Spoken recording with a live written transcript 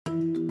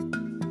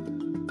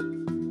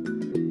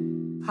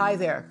Hi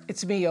there,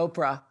 it's me,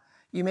 Oprah.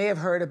 You may have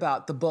heard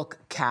about the book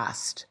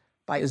Caste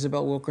by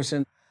Isabel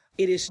Wilkerson.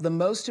 It is the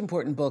most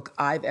important book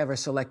I've ever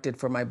selected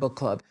for my book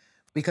club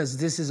because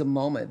this is a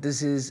moment,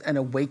 this is an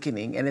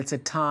awakening, and it's a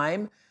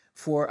time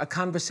for a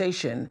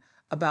conversation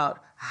about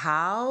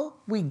how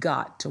we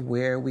got to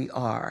where we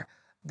are,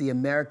 the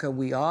America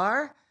we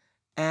are,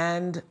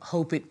 and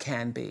hope it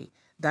can be.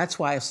 That's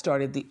why I've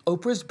started the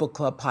Oprah's Book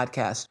Club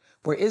podcast,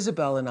 where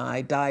Isabel and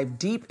I dive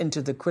deep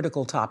into the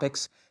critical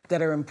topics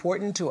that are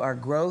important to our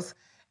growth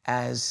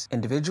as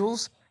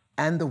individuals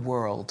and the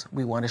world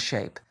we want to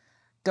shape.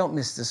 Don't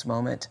miss this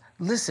moment.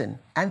 Listen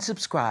and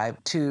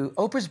subscribe to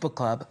Oprah's Book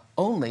Club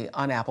only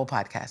on Apple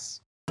Podcasts.